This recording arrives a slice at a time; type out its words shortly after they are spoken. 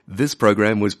This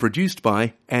program was produced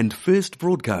by and first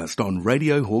broadcast on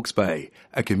Radio Hawke's Bay,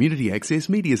 a community access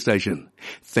media station.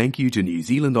 Thank you to New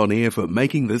Zealand On Air for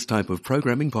making this type of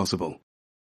programming possible.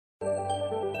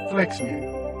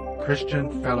 Flaxmere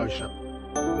Christian Fellowship.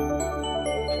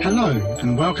 Hello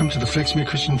and welcome to the Flaxmere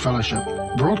Christian Fellowship,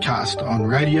 broadcast on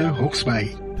Radio Hawke's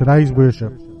Bay. Today's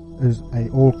worship is a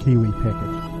all-Kiwi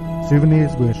package.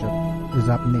 Souvenirs worship is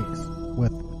up next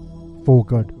with For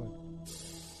Good.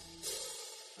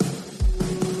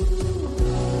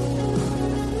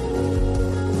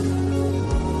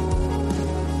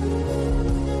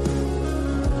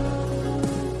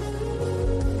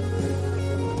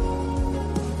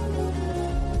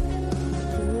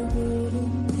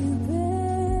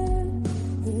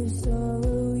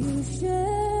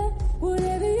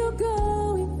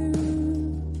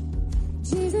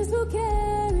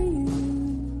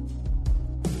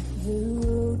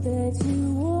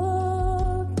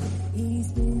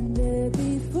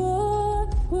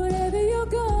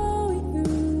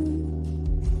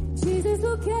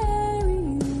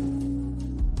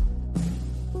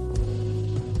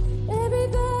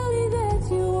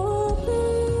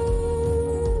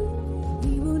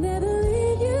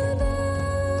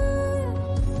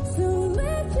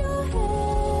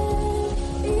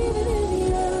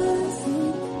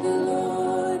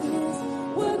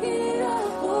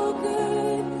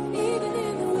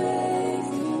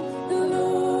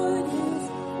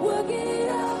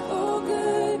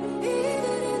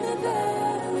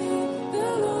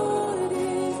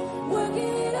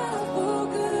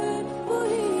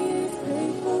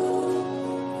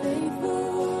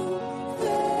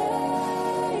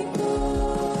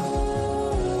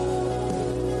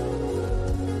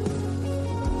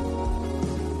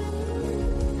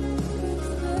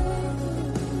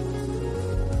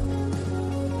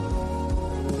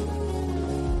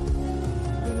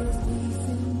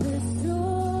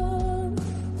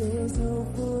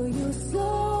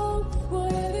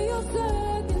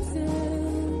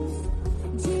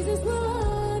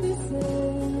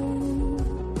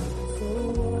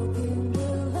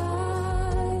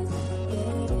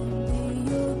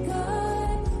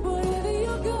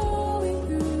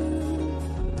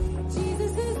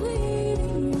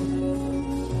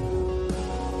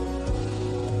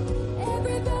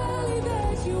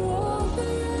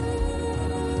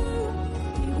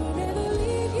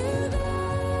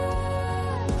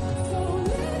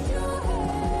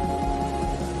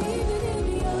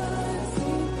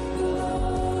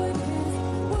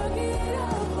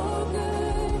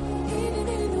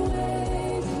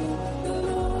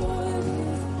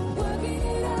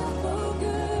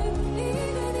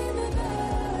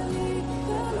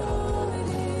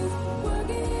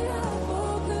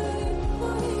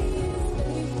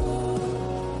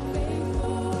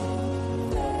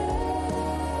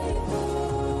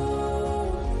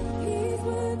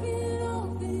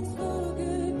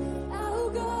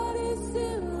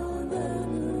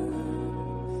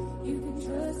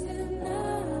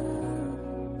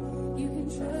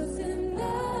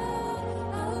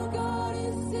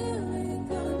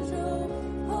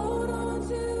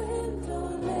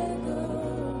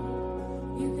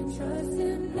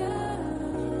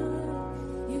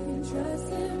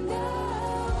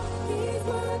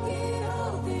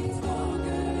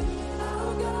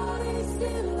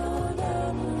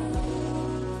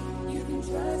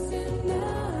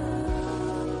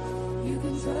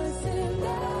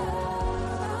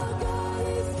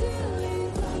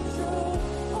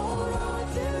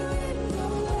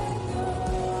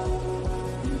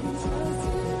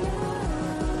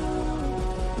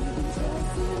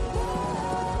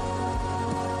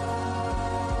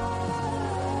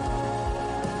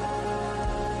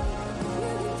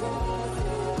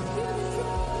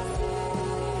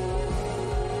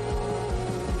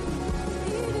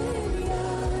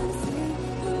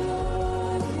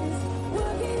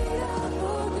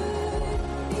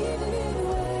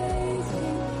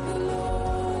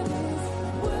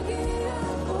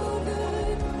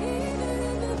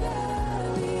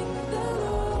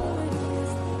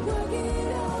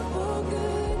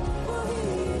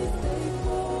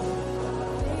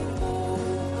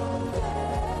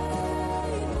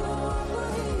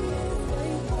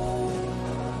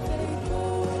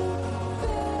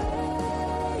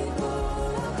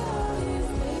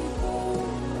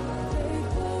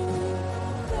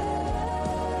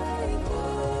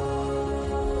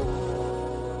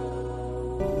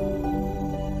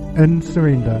 In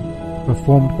Surrender,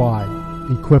 performed by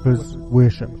Equippers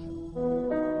Worship.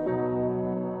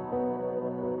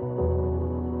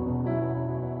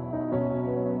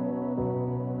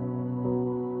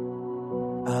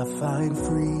 I find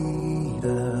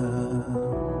freedom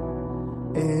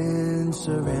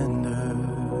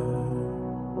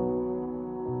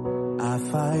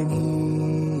find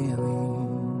healing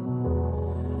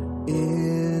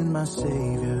in my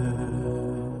Savior.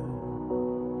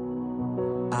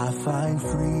 I find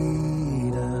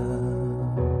freedom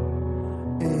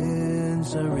in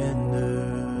surrender.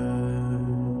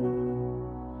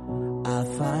 I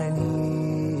find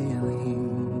healing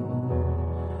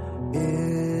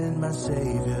in my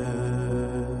Savior.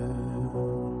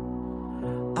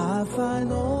 I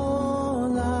find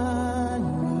all I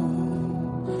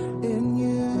need in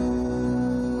you.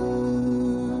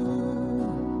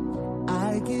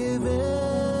 I give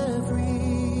everything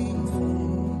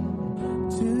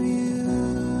to you.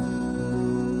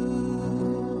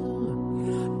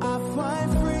 I find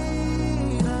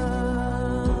freedom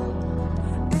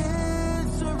in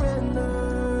surrender.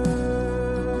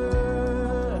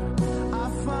 I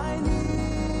find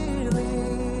healing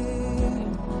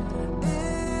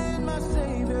in my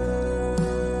Savior.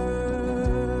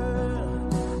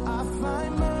 I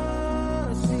find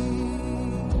mercy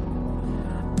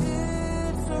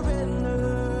in surrender.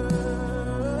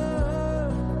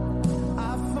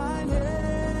 I find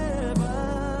heaven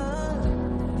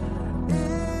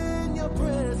in your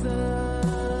presence.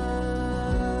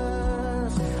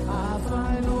 I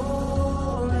find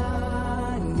all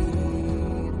I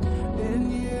need in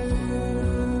you.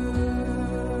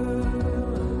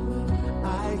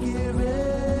 I give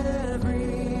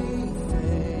everything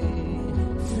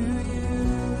to you.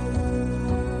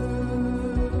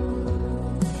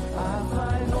 I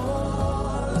find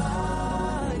all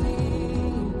I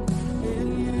need in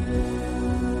you.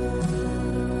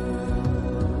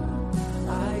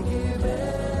 I give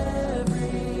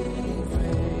everything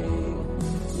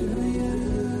to you.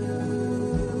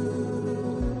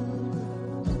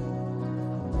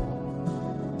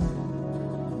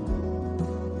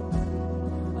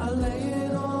 I lay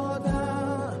it all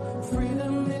down.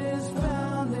 Freedom is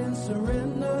found in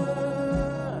surrender.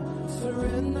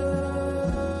 Surrender.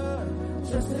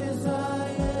 Just as I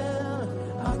am,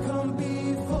 I come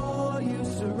before you.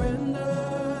 Surrender.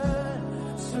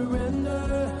 Surrender.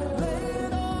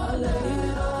 I lay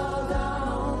it all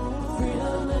down.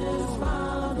 Freedom is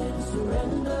found in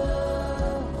surrender.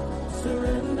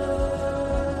 Surrender.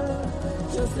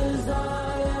 Just as I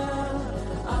am,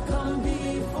 I come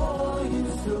before you.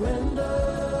 Surrender.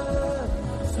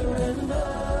 Surrender.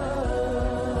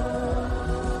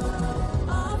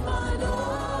 I find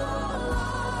all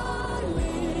I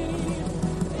need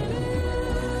in you.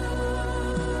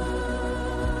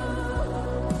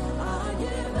 I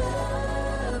give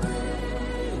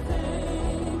everything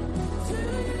to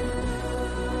you.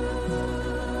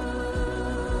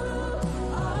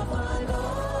 I find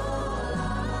all I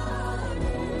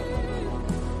need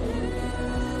in you.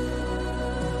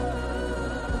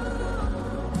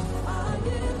 I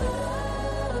give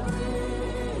everything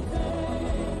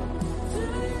to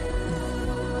you.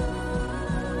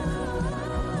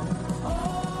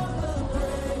 All the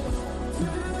praise to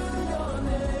your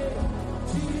name,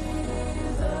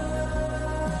 Jesus.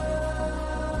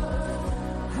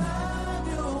 Have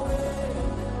your way,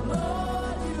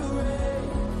 Lord, you reign,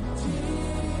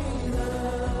 Jesus.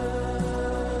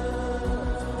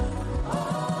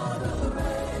 All the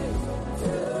praise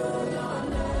to your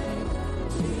name,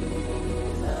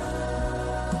 Jesus.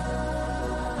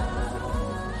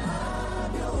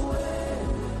 Have your way,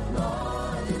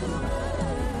 Lord, you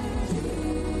reign,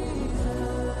 Jesus.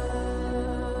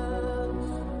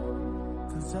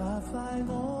 'Cause I find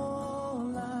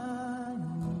all I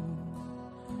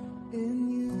need in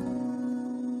you.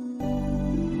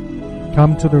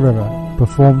 Come to the River,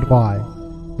 performed by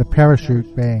the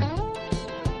Parachute Band.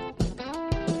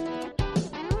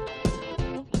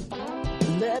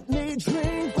 Let me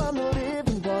drink from the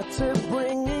living water,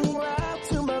 bringing life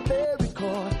to my very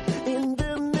core. In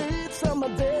the midst of my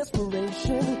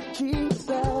desperation,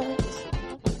 Jesus.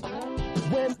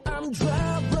 When I'm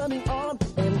dry, running on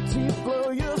empty, flow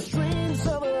your streams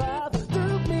of life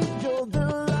through me. You're the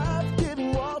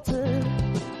life-giving water,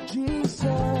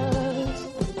 Jesus.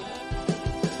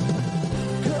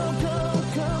 Come, come,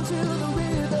 come to the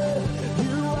river.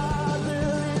 You are the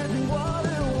living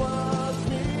water. Wash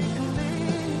me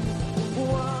clean,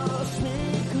 wash me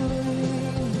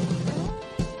clean.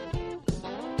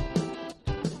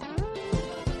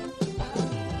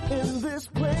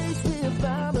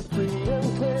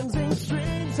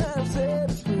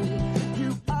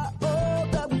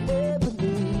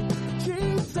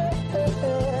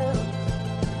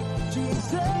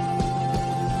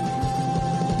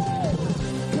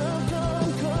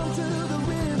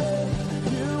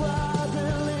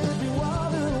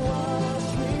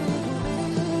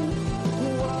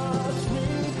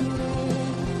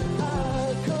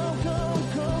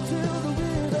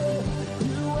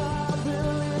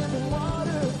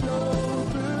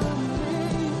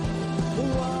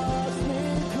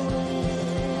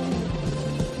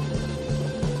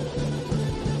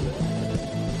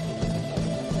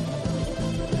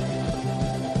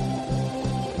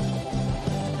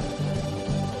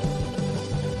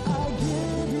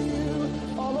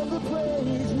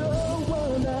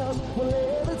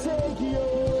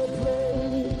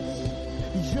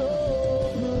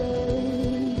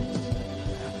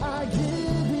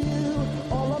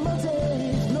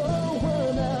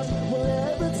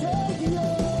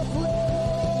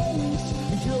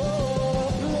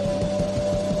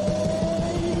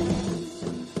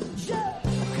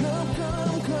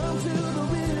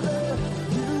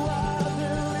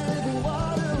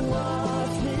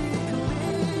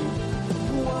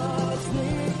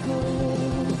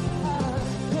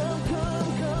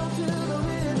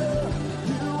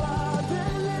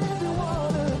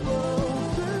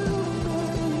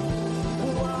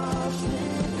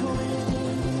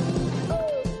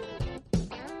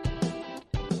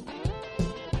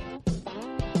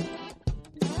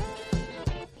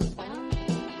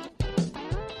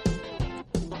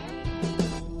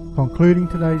 Concluding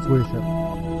today's worship,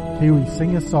 Kiwi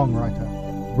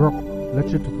singer-songwriter Brooke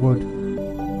Litchardwood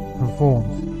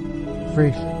performs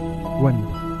Fresh Wind.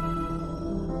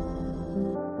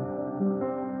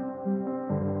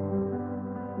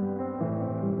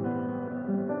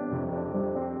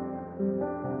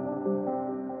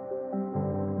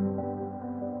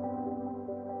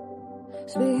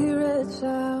 Spirits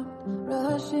out,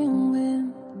 rushing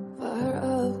wind, fire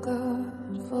of God,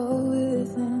 fall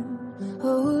within.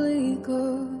 Holy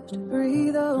Ghost,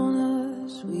 breathe on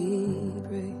us, we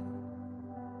pray.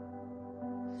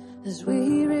 As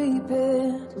we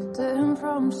repent, turn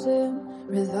from sin,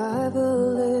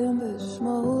 revival embers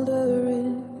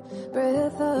smoldering.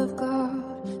 Breath of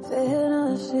God, fan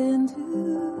us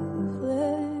into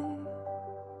flame.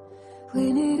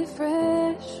 We need a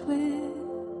fresh wind,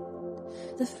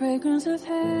 the fragrance of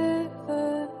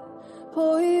heaven.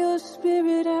 Pour your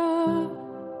spirit out,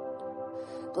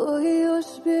 pour your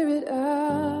spirit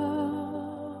out.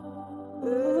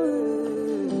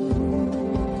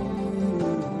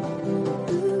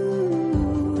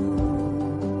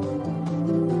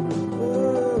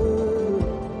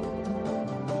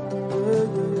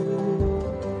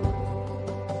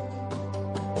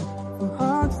 For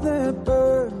hearts that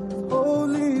burn,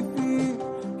 holy feet,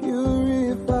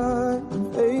 purified,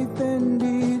 faith and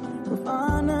deed,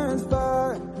 refine us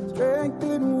by strength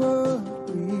and what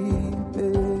we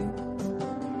make.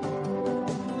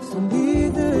 So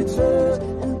lead the church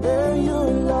and bear your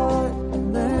light, a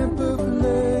lamp of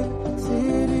flame,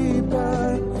 city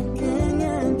bright, King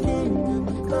and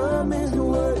kingdom come is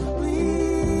what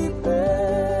we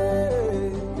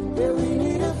pray. Yeah, we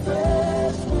need a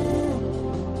fresh wind,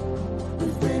 the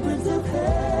fragrance of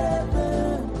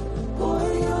heaven. Pour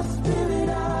your spirit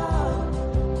out,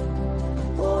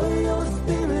 pour your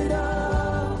spirit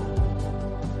out.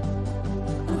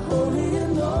 The holy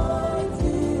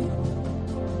anointing,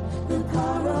 the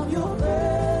power of your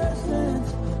presence.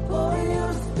 Pour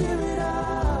your spirit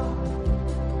out,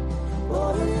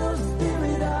 pour your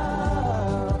spirit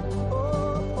out.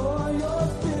 Oh, pour your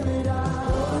spirit out,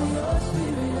 pour your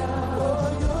spirit out, pour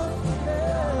your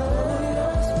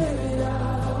spirit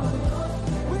out.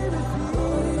 We receive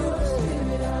your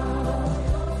spirit out.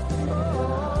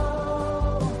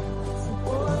 So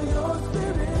pour your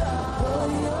spirit out, pour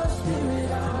your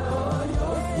spirit out, pour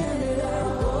your spirit out,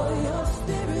 pour your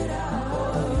spirit out,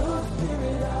 pour your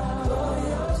spirit out, pour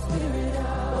your spirit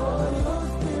out, pour your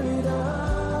spirit out.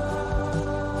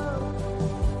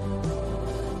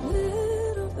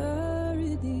 Little the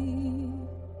redeemed,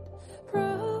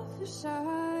 prophesy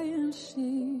and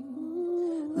sing.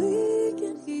 We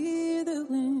can hear the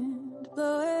wind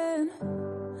blowing,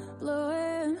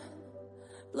 blowing,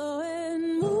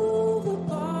 blowing. Move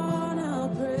upon our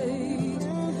praise.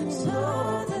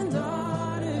 Sons and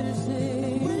daughters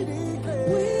sing. We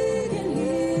can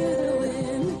hear the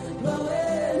wind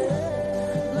blowing,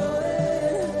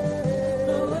 blowing,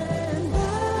 blowing.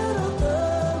 Little the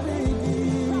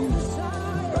redeemed,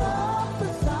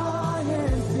 prophesy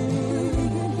and sing.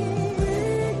 We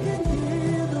can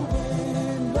hear the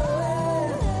wind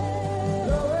blowing,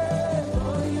 blowing,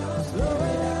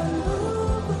 blowing.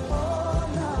 Move upon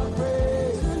our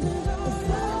praise.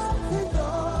 Sons and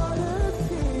daughters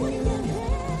sing. We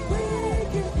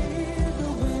can hear the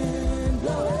wind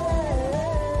blowing.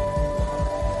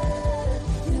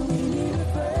 Yeah, we need a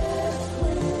fresh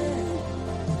wind,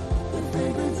 the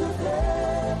fragrance of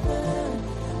heaven.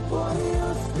 Pour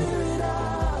your spirit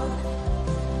out,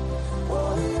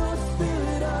 pour your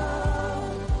spirit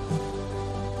out.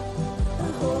 The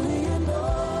holy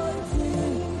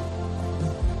anointing,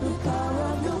 the power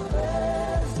of your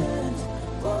presence.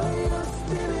 Pour your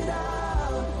spirit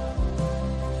out,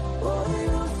 pour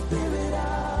your spirit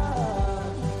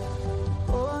out,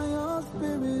 pour your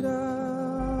spirit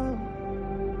out.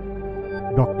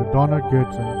 Dr. Donna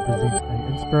Gertson presents an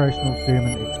inspirational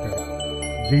sermon extract.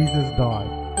 Jesus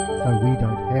died so we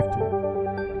don't have to.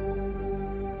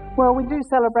 Well, we do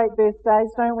celebrate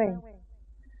birthdays, don't we?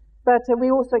 But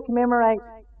we also commemorate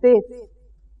deaths.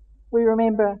 We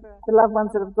remember the loved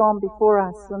ones that have gone before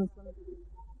us, and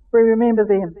we remember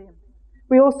them.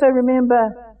 We also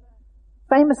remember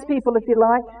famous people, if you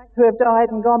like, who have died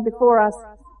and gone before us.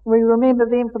 We remember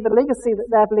them for the legacy that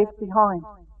they've left behind.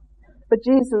 But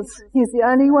Jesus, He's the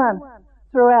only one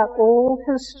throughout all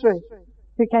history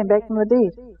who came back from the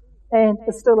dead and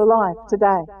is still alive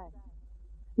today.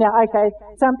 Now, okay,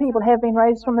 some people have been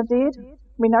raised from the dead.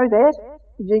 We know that.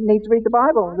 You need to read the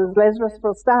Bible. There's Lazarus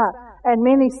for a start. And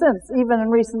many since, even in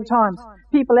recent times,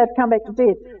 people have come back to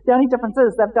dead. The only difference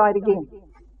is they've died again.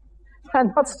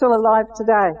 They're not still alive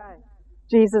today.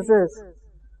 Jesus is.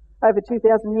 Over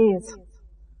 2,000 years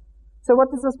So what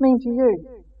does this mean to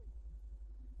you?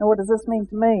 And what does this mean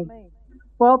to me?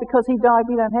 Well, because he died,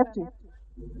 we don't have to.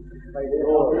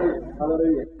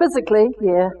 Physically,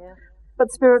 yeah,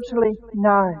 but spiritually,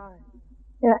 no.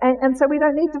 And so we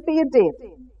don't need to fear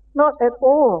death. Not at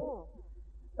all.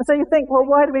 And so you think, well,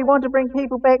 why do we want to bring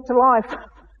people back to life?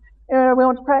 We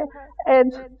want to pray.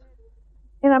 And,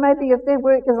 maybe if their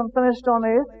work isn't finished on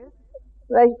earth,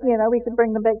 we can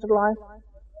bring them back to life.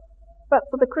 But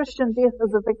for the Christian, death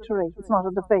is a victory. It's not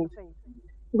a defeat.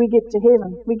 We get to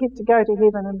heaven. We get to go to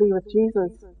heaven and be with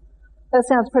Jesus. That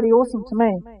sounds pretty awesome to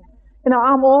me.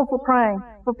 I'm all for praying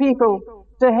for people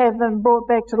to have them brought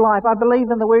back to life. I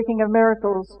believe in the working of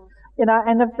miracles,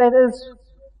 and if that is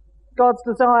God's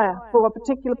desire for a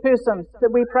particular person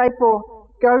that we pray for,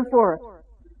 go for it.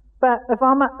 But if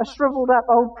I'm a shriveled up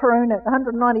old prune at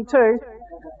 192,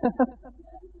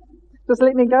 just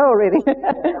let me go already.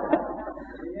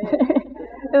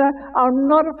 I'm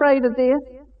not afraid of death.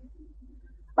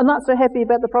 I'm not so happy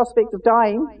about the prospect of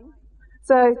dying.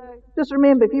 So just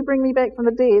remember, if you bring me back from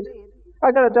the dead,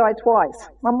 I've got to die twice.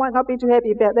 I might not be too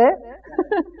happy about that.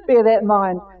 Bear that in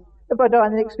mind. If I die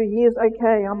in the next few years,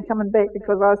 okay, I'm coming back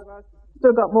because I've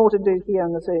still got more to do here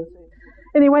on this earth.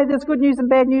 Anyway, there's good news and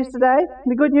bad news today.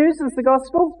 The good news is the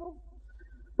gospel.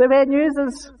 The bad news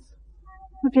is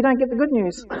if you don't get the good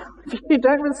news. If you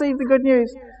don't receive the good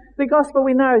news. The gospel,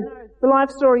 we know the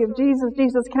life story of Jesus.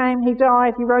 Jesus came, he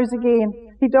died, he rose again.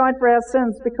 He died for our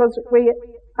sins because we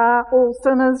are all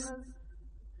sinners.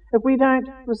 If we don't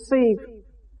receive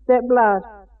that blood,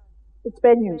 it's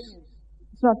bad news.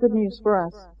 It's not good news for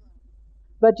us.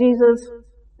 But Jesus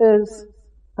is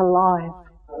alive.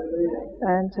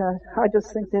 And I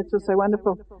just think that's just so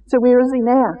wonderful. So where is he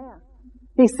now?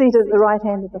 He's seated at the right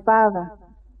hand of the Father.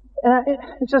 And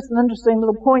it's just an interesting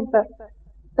little point, but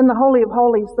in the Holy of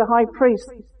Holies, the high priest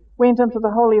went into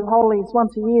the Holy of Holies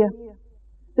once a year.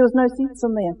 There was no seats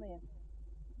in there.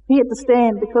 He had to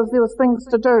stand because there was things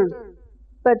to do.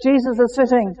 But Jesus is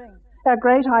sitting. Our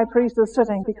great high priest is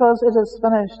sitting because it is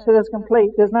finished. It is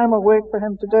complete. There's no more work for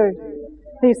him to do.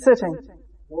 He's sitting.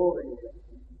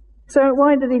 So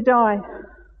why did he die?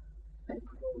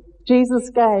 Jesus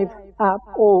gave up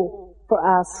all for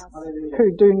us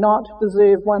who do not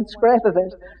deserve one scrap of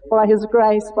it, by his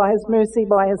grace, by his mercy,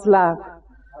 by his love.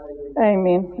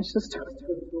 Amen. It's just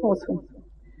awesome.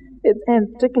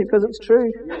 And particularly because it's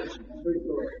true.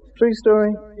 True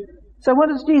story. So what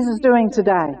is Jesus doing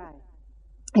today?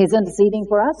 He's interceding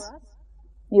for us.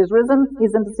 He is risen.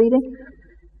 He's interceding.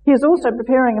 He is also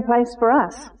preparing a place for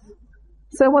us.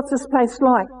 So what's this place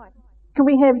like? Can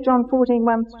we have John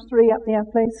 14:1-3 up there,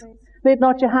 please? Let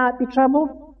not your heart be troubled.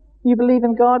 You believe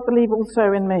in God, believe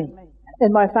also in me.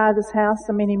 In my Father's house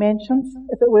are many mansions.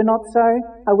 If it were not so,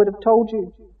 I would have told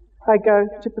you. I go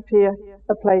to prepare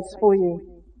a place for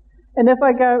you. And if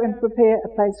I go and prepare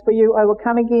a place for you, I will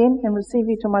come again and receive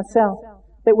you to myself,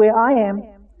 that where I am,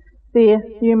 there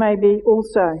you may be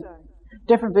also.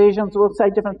 Different versions will say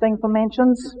different things for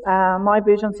mansions. My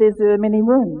version says there are many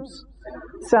rooms.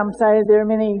 Some say there are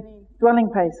many dwelling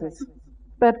places.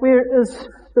 But where is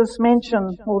this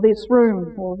mansion or this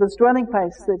room or this dwelling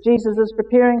place that Jesus is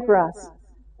preparing for us?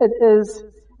 It is,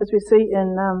 as we see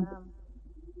in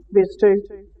verse 2,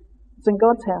 it's in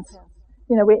God's house.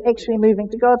 We're actually moving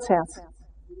to God's house.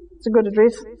 It's a good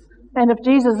address. And if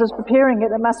Jesus is preparing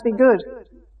it, it must be good.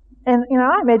 And,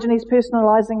 I imagine he's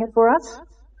personalizing it for us.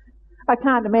 I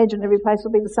can't imagine every place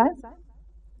will be the same.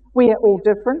 We are all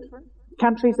different.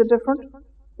 Countries are different.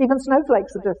 Even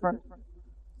snowflakes are different.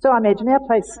 So I imagine our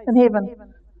place in heaven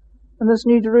and this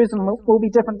new Jerusalem will be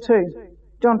different too.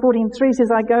 John 14:3 says,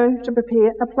 I go to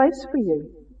prepare a place for you.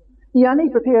 You only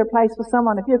prepare a place for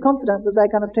someone if you're confident that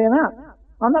they're going to turn up.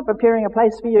 I'm not preparing a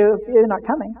place for you if you're not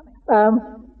coming.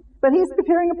 But he's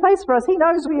preparing a place for us. He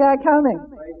knows we are coming.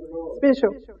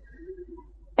 Special.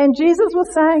 And Jesus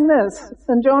was saying this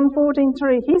in John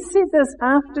 14:3. He said this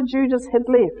after Judas had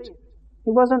left.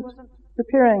 He wasn't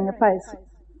preparing a place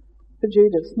for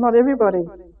Judas. Not everybody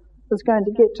is going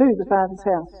to get to the Father's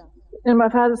house. In my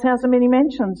Father's house are many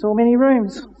mansions or many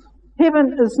rooms.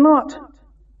 Heaven is not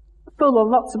full of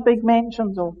lots of big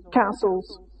mansions or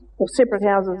castles or separate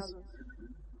houses.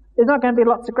 There's not going to be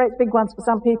lots of great big ones for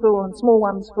some people and small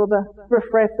ones for the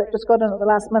riff-raff that just got in at the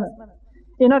last minute.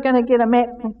 You're not going to get a map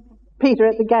from Peter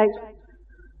at the gate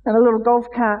and a little golf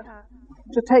cart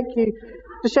to take you,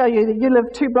 to show you that you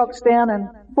live 2 blocks down and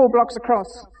 4 blocks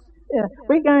across.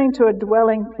 We're going to a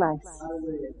dwelling place.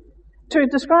 To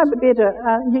describe it better,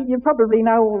 you probably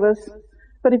know all this,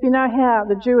 but if you know how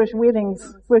the Jewish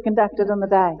weddings were conducted in the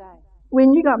day,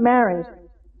 when you got married,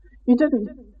 you didn't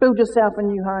build yourself a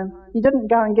new home. You didn't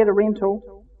go and get a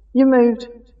rental. You moved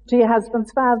to your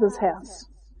husband's father's house.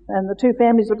 And the two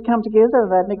families would come together,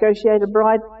 they'd negotiate a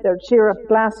bride, they'd share a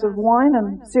glass of wine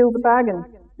and seal the bargain.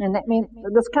 And that meant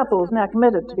that this couple was now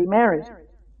committed to be married.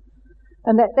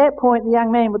 And at that point, the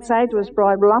young man would say to his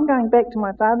bride, well, I'm going back to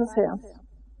my father's house,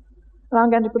 and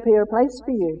I'm going to prepare a place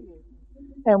for you.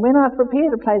 And when I've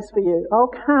prepared a place for you,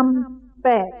 I'll come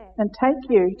back and take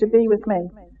you to be with me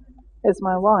as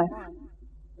my wife.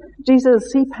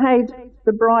 Jesus, he paid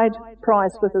the bride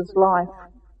price with his life.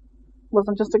 It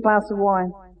wasn't just a glass of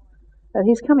wine. But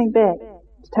he's coming back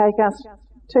to take us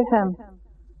to him,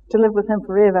 to live with him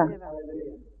forever.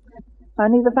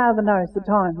 Only the Father knows the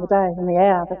time, the day and the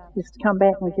hour that he's to come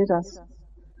back and get us.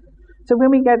 So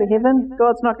when we go to heaven,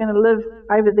 God's not going to live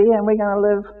over there and we're going to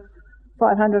live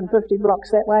 550 blocks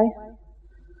that way.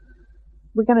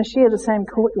 We're going to share the same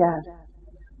courtyard.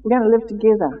 We're going to live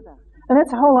together. And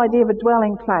that's the whole idea of a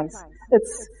dwelling place.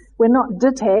 We're not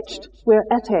detached, we're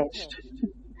attached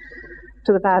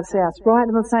to the Father's house, right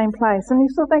in the same place. And you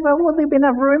still think, well, will there be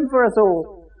enough room for us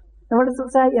all? And what does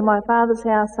it say? In my Father's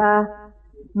house are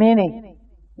many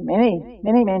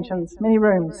mansions, many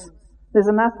rooms. There's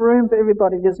enough room for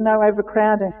everybody. There's no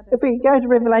overcrowding. If we go to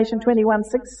Revelation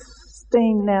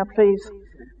 21:16 now, please.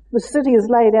 The city is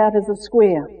laid out as a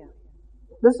square.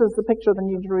 This is the picture of the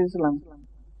New Jerusalem.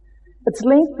 Its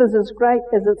length is as great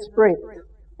as its breadth.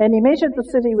 And he measured the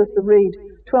city with the reed,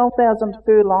 12,000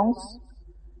 furlongs.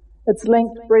 Its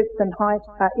length, breadth and height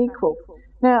are equal.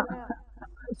 Now,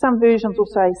 some versions will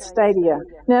say stadia.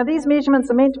 Now, these measurements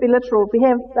are meant to be literal. We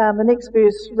have the next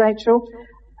verse, Rachel,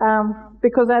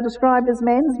 because they're described as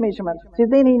man's measurement. So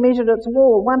then he measured its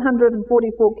wall,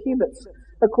 144 cubits,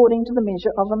 according to the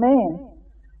measure of a man.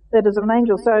 That is of an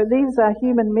angel. So these are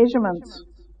human measurements,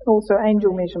 also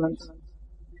angel measurements.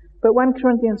 But 1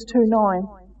 Corinthians 2:9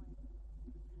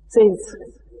 says,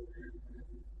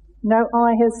 no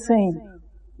eye has seen,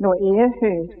 nor ear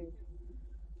heard,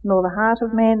 nor the heart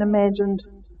of man imagined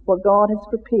what God has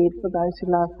prepared for those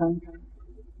who love him.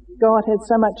 God has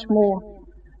so much more.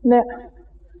 Now,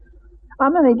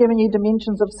 I'm only giving you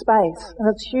dimensions of space, and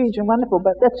it's huge and wonderful,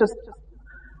 but that's just,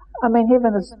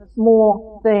 heaven is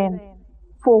more than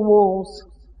 4 walls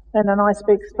and a nice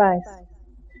big space.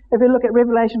 If we look at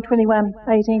Revelation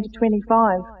 21:18 to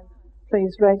 25,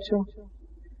 please, Rachel.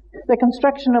 The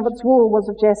construction of its wall was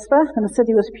of jasper, and the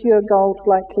city was pure gold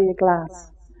like clear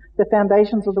glass. The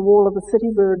foundations of the wall of the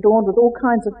city were adorned with all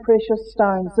kinds of precious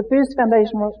stones. The first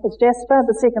foundation was jasper,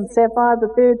 the second sapphire,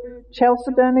 the third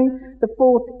chalcedony, the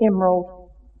fourth emerald,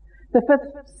 the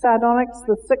fifth sardonyx,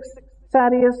 the sixth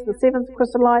sardius, the seventh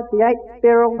chrysolite, the eighth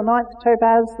beryl, the ninth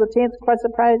topaz, the 10th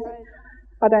chrysoprase.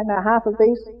 I don't know half of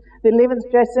these. The 11th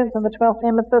jacinth and the 12th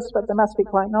amethyst, but they must be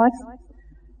quite nice.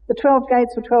 The 12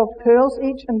 gates were 12 pearls.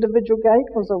 Each individual gate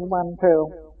was of 1 pearl.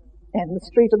 And the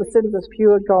street of the city was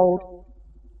pure gold,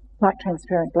 like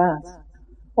transparent glass.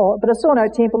 But I saw no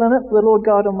temple in it, for the Lord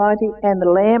God Almighty and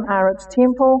the Lamb are its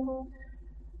temple.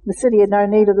 The city had no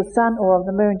need of the sun or of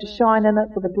the moon to shine in it,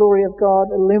 for the glory of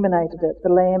God illuminated it.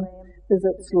 The Lamb is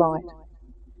its light.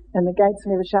 And the gates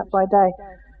are never shut by day.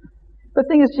 The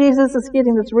thing is, Jesus is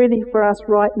getting this ready for us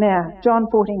right now. John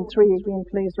 14:3 again,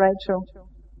 please, Rachel.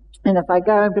 And if I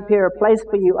go and prepare a place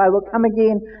for you, I will come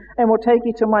again and will take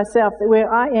you to myself, that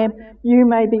where I am, you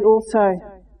may be also.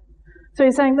 So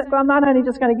he's saying that I'm not only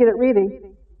just going to get it ready,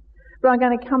 but I'm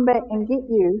going to come back and get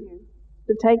you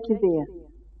to take you there.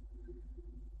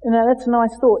 You know, that's a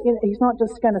nice thought. He's not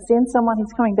just going to send someone,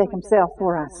 he's coming back himself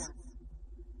for us.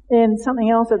 And something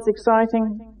else that's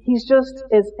exciting, he's just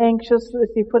as anxious, if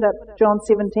you put up John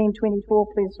 17:24,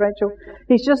 please, Rachel,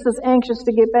 he's just as anxious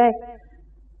to get back,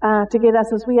 to get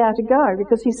us as we are to go,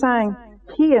 because he's saying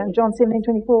here in John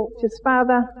 17:24, he says,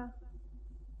 Father,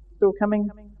 still coming,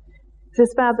 he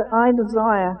says, Father, I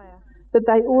desire that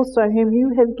they also whom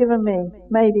you have given me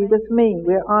may be with me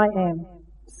where I am,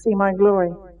 to see my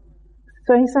glory.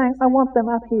 So he's saying, I want them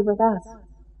up here with us.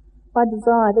 I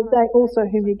desire that they also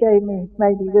whom you gave me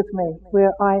may be with me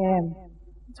where I am.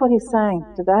 That's what he's saying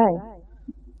today.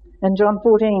 In John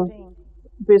 14,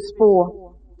 verse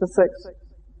 4 to 6.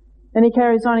 And he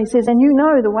carries on, he says, and you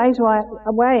know the way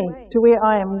to where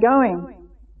I am going.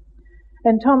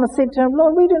 And Thomas said to him,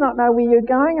 Lord, we do not know where you're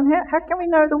going, and how can we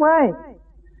know the way?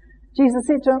 Jesus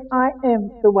said to him, I am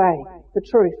the way, the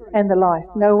truth, and the life.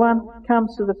 No one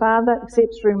comes to the Father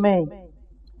except through me.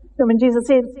 So when Jesus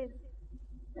said,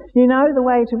 you know the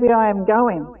way to where I am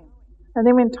going. And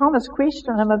then when Thomas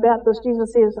questioned him about this,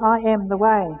 Jesus says, I am the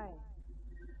way.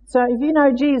 So if you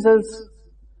know Jesus,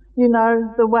 you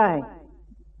know the way.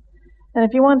 And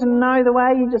if you want to know the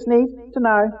way, you just need to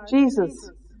know Jesus.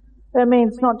 That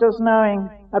means not just knowing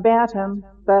about him,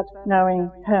 but knowing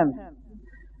him.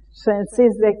 So it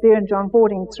says back there in John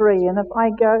 14:3, and if I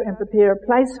go and prepare a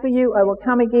place for you, I will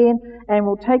come again and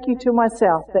will take you to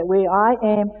myself, that where I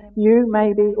am, you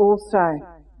may be also.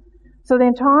 So the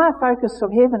entire focus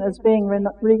of heaven is being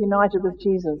reunited with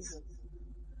Jesus.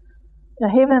 Now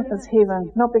heaven is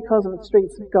heaven, not because of its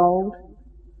streets of gold,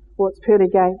 or its pearly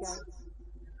gates,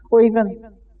 or even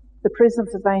the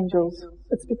presence of angels.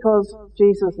 It's because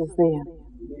Jesus is there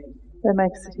that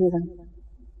makes it heaven.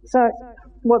 So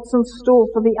what's in store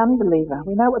for the unbeliever?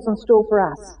 We know what's in store for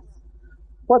us.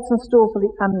 What's in store for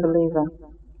the unbeliever?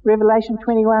 Revelation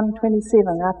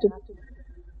 21:27, after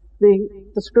the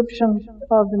description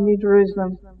of the New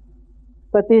Jerusalem.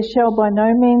 But there shall by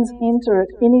no means enter it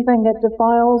anything that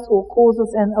defiles or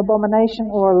causes an abomination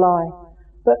or a lie,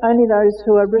 but only those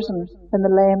who are written in the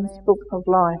Lamb's book of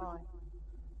life.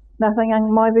 Nothing,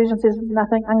 my version says,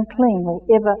 nothing unclean will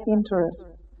ever enter it,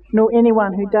 nor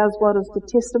anyone who does what is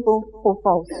detestable or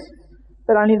false,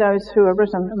 but only those who are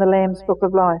written in the Lamb's book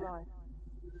of life.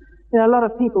 You know, a lot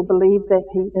of people believe that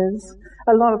he is.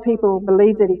 A lot of people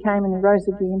believe that he came and he rose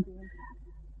again,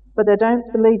 but they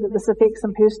don't believe that this affects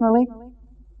them personally,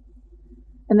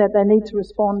 and that they need to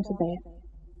respond to that.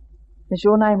 Is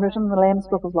your name written in the Lamb's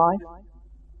book of life?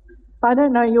 I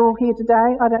don't know you're here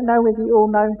today. I don't know whether you all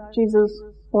know Jesus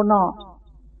or not.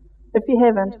 If you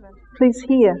haven't, please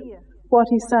hear what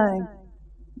he's saying.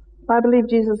 I believe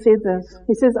Jesus said this.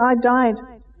 He says, I died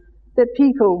that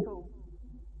people,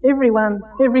 everyone,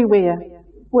 everywhere,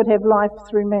 would have life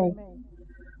through me.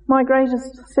 My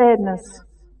greatest sadness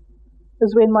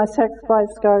is when my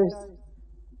sacrifice goes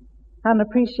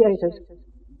unappreciated.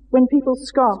 When people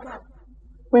scoff,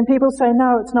 when people say,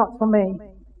 no, it's not for me,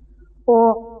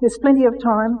 or there's plenty of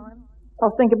time,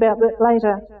 I'll think about that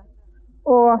later,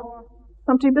 or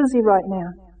I'm too busy right now.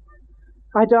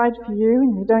 I died for you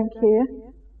and you don't care.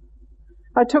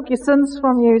 I took your sins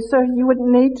from you so you wouldn't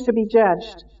need to be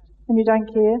judged, and you don't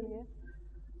care.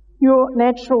 Your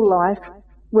natural life,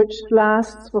 which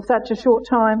lasts for such a short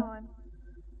time,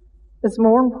 is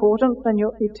more important than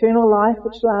your eternal life,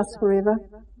 which lasts forever.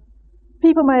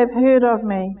 People may have heard of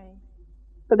me,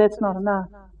 but that's not enough.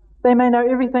 They may know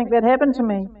everything that happened to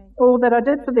me, all that I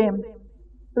did for them,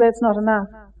 but that's not enough.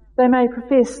 They may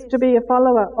profess to be a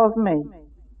follower of me,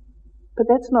 but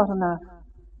that's not enough.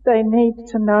 They need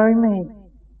to know me.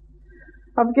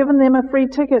 I've given them a free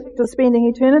ticket to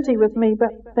spending eternity with me,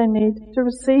 but they need to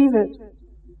receive it.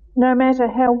 No matter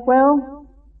how well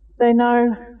they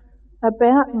know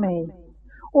about me,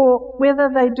 or whether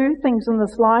they do things in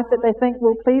this life that they think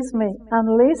will please me,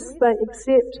 unless they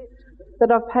accept that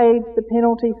I've paid the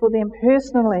penalty for them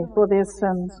personally for their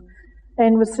sins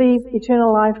and receive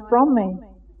eternal life from me.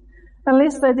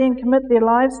 Unless they then commit their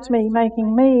lives to me,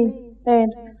 making me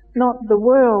and not the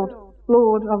world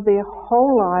Lord of their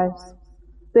whole lives,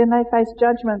 then they face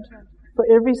judgment for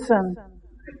every sin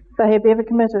they have ever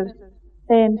committed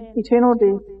and eternal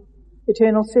death,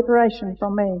 eternal separation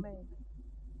from me.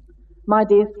 My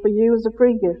death for you is a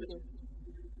free gift.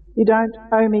 You don't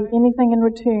owe me anything in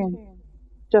return.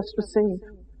 Just receive.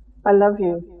 I love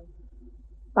you.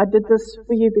 I did this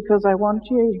for you because I want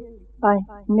you. I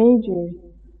need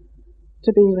you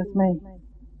to be with me.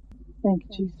 Thank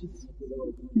you, Jesus.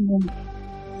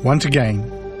 Amen. Once again,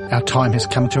 our time has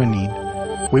come to an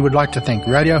end. We would like to thank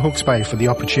Radio Hawke's Bay for the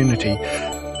opportunity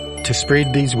to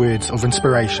spread these words of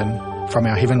inspiration from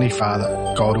our Heavenly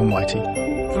Father, God Almighty.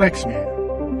 Flaxmere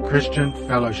Christian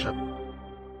Fellowship.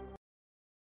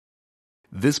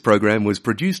 This program was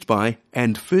produced by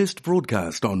and first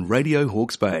broadcast on Radio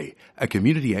Hawke's Bay, a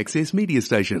community access media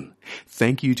station.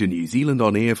 Thank you to New Zealand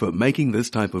On Air for making this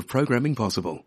type of programming possible.